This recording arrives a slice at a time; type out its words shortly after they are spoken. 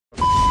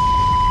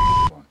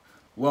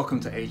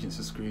Welcome to Agents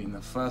of Screen, the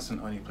first and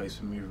only place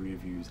for movie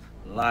reviews,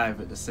 live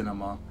at the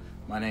cinema.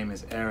 My name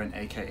is Aaron,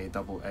 aka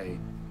Double A.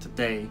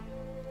 Today,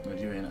 we're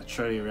doing a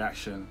trailer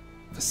reaction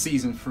for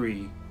season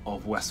 3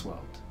 of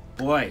Westworld.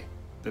 Boy,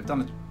 they've done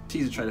a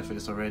teaser trailer for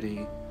this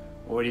already.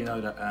 Already know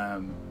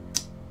that,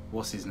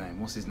 what's his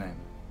name?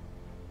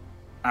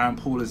 Aaron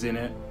Paul is in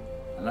it.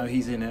 I know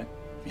he's in it.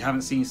 If you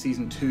haven't seen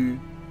season 2,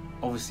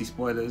 obviously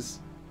spoilers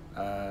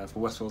for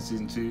Westworld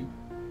season 2.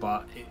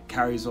 But it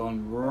carries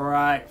on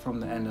right from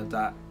the end of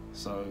that,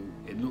 so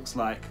it looks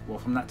like, well,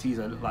 from that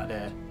teaser, it looked like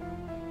they're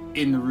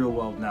in the real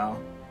world now,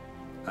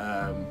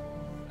 and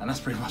that's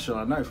pretty much all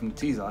I know from the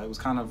teaser. It was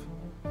kind of,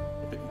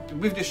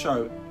 with this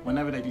show,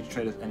 whenever they do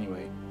trailers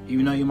anyway,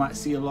 even though you might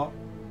see a lot,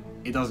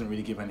 it doesn't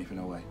really give anything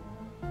away.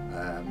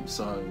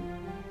 So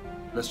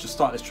let's just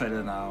start this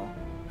trailer now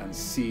and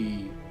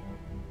see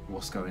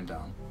what's going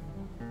down.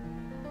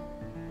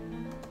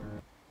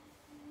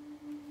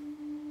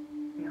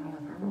 We all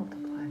have our role to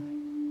play.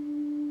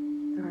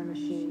 There are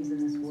machines in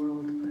this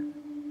world, but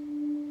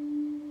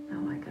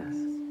not like us.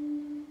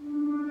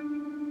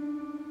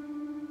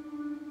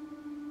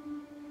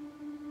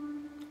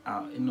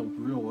 Out in the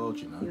real world,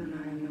 you know. You and I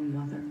have no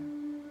mother,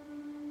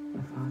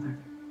 no father.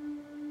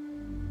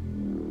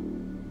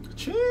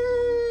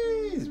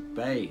 Jeez,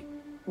 babe.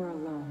 We're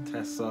alone,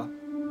 Tessa.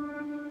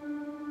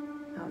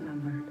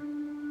 outnumbered.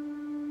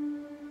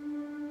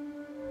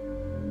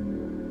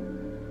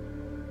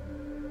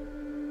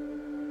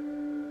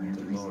 We have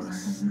to reach the Dolores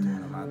surface doing and a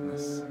then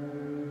madness.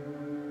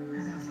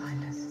 they'll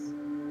find us.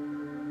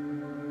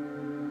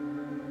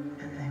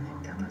 And they will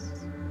kill us.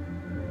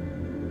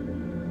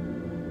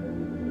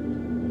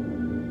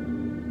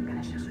 I'm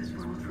gonna show this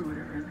world for what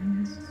it really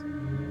is.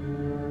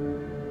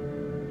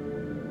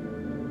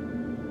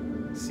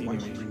 Why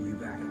don't you Scenery bring you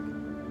back?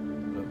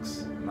 looks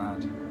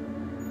mad.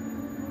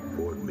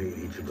 Ford made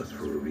each of us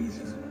for a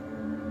reason.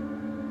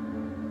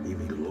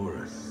 Even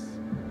Dolores.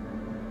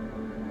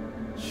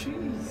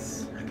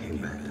 Jeez. I came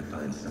back to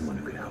find someone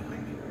who could help me.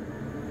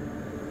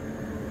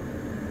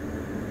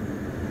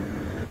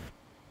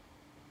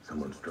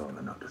 Someone strong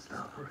enough to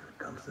stop her if it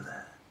comes to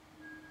that.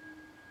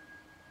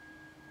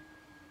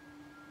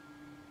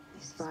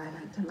 These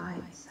violent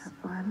delights have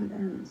violent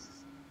ends.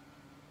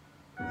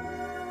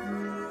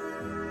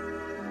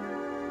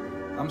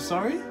 I'm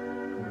sorry?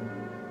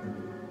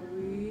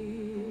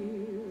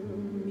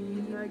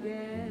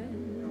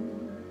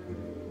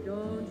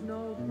 Don't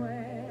know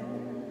where,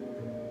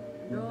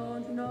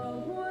 don't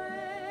know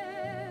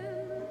when,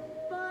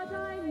 but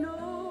I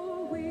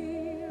know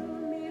we'll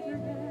meet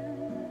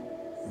again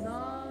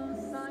some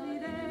sunny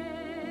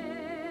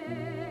day.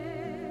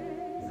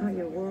 Thought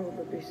your world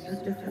would be so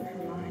different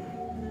from mine.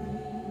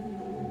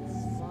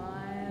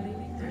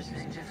 Smiling, There's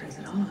no difference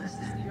in all of us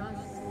then.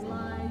 just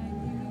like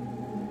you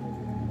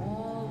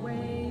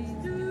always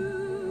do,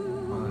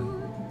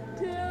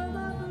 till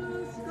the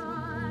blue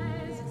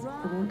skies It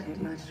rise won't take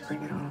much to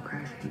bring it all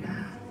crashing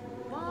down.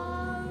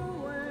 far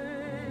away.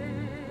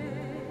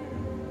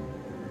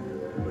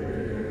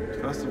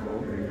 First of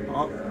all,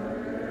 baffed.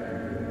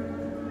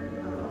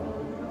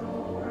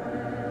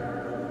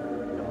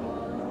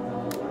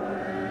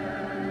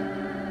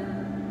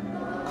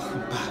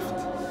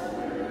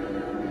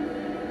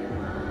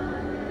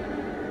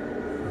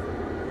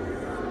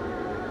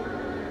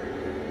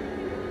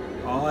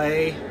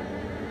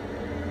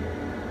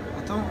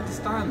 I don't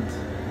understand.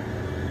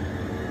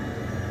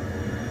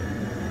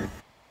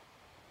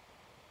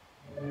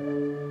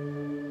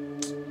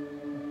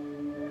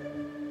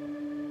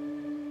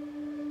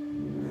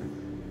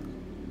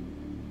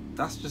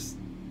 That's just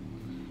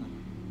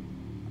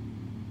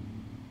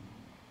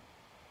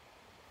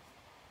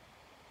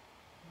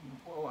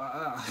well,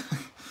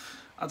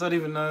 I don't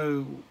even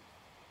know.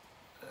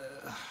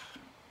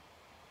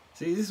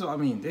 See, this is what I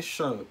mean. This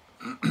show,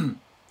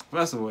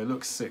 first of all, it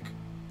looks sick.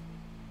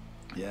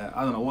 Yeah,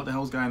 I don't know what the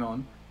hell's going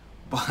on,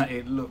 but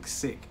it looks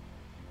sick.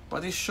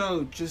 But this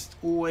show just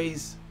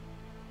always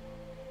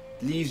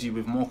leaves you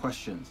with more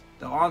questions.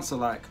 They'll answer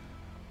like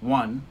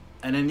one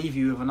and then leave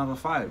you with another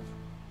 5.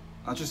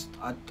 I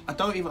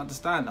don't even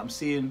understand. I'm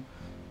seeing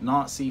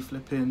Nazi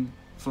flipping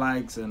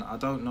flags and I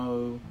don't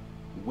know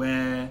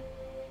where.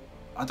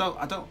 I don't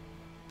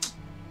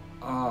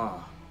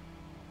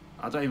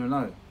even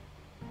know.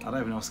 I don't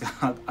even know what's going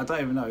on. I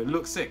don't even know. It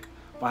looks sick,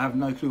 but I have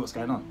no clue what's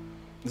going on.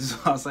 This is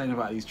what I was saying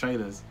about these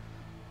trailers,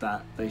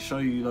 that they show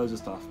you loads of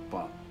stuff,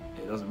 but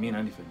it doesn't mean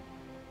anything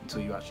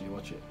until you actually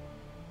watch it.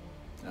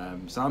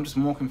 So I'm just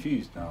more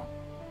confused now.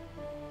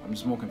 I'm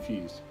just more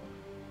confused.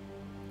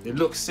 It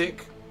looks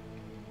sick.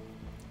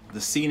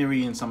 The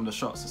scenery in some of the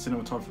shots, the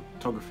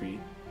cinematography,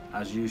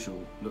 as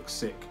usual, looks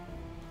sick.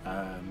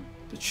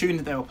 The tune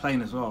that they were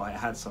playing as well, it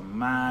had some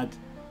mad,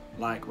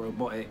 like,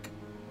 robotic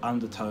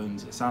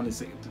undertones. It sounded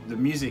sick. The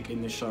music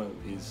in this show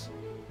is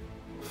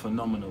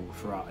phenomenal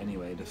throughout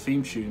anyway. The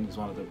theme tune is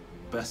one of the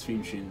best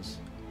theme tunes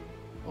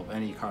of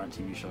any current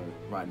TV show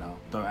right now.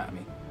 Don't at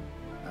me.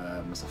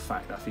 It's a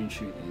fact. That theme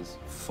tune is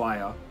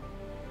fire.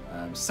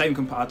 I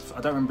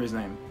don't remember his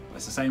name, but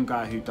it's the same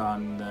guy who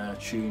done the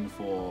tune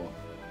for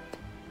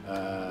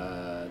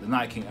the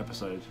Night King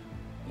episode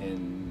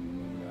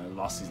in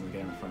last season of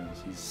Game of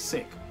Thrones. He's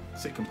sick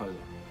composer.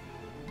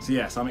 So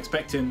yes, I'm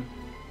expecting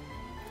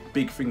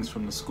big things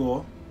from the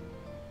score,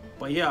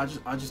 but yeah,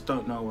 I just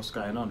don't know what's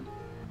going on.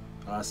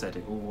 Like I said,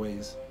 they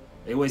always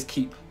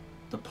keep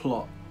the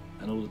plot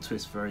and all the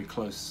twists very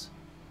close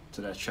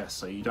to their chest,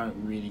 so you don't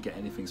really get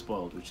anything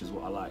spoiled, which is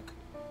what I like.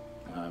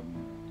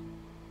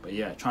 But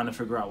yeah, trying to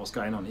figure out what's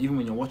going on, even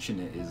when you're watching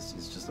it, is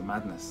just a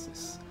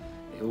madness.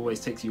 It always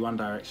takes you one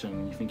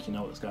direction, you think you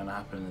know what's going to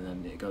happen, and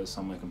then it goes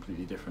somewhere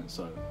completely different.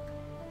 So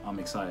I'm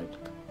excited.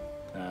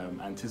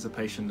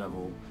 Anticipation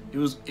level, it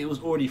was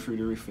already through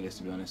the roof for this,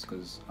 to be honest,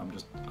 because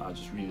I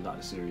just really like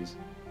the series.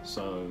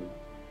 So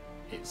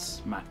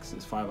it's max,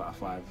 it's 5 out of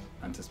 5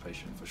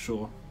 anticipation for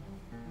sure.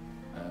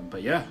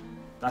 But yeah,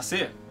 that's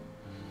it.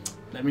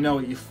 Let me know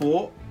what you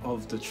thought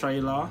of the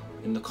trailer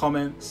in the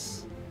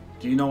comments.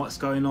 Do you know what's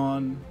going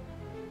on?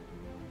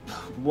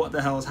 What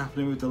the hell is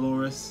happening with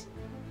Dolores?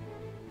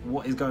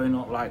 What is going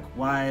on? Like,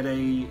 why are they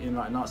in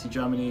like Nazi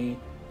Germany?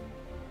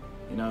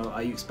 You know,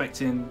 are you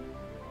expecting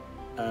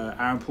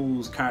Aaron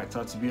Paul's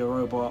character to be a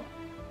robot?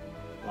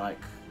 Like,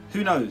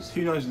 who knows?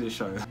 Who knows with this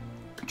show?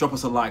 Drop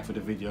us a like for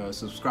the video.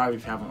 Subscribe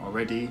if you haven't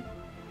already.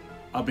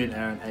 I've been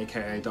Aaron,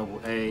 aka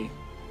Double A.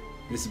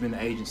 This has been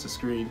the Agents of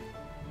S.C.R.E.E.N.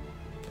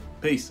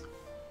 Peace.